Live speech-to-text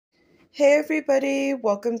Hey everybody,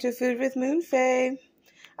 welcome to Food with Moonfae.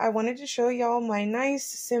 I wanted to show y'all my nice,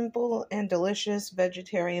 simple, and delicious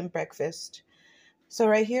vegetarian breakfast. So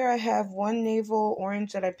right here I have one navel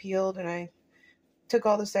orange that I peeled and I took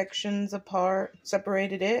all the sections apart,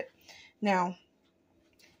 separated it. Now,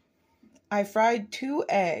 I fried 2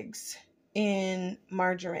 eggs in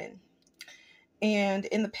margarine. And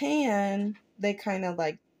in the pan, they kind of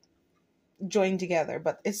like join together,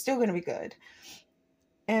 but it's still going to be good.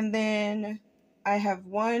 And then I have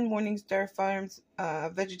one Morningstar Farms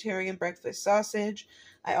vegetarian breakfast sausage.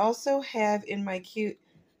 I also have in my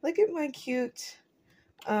look at my cute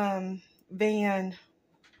van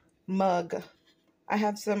mug. I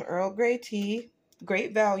have some Earl Grey tea,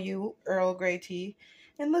 great value Earl Grey tea.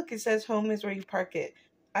 And look, it says home is where you park it.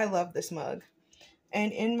 I love this mug.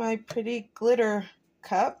 And in my pretty glitter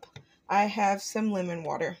cup, I have some lemon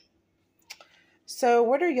water. So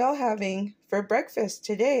what are y'all having for breakfast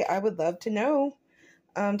today? I would love to know.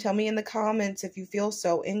 Tell me in the comments if you feel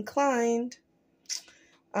so inclined.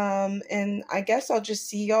 And I guess I'll just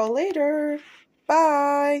see y'all later.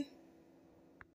 Bye.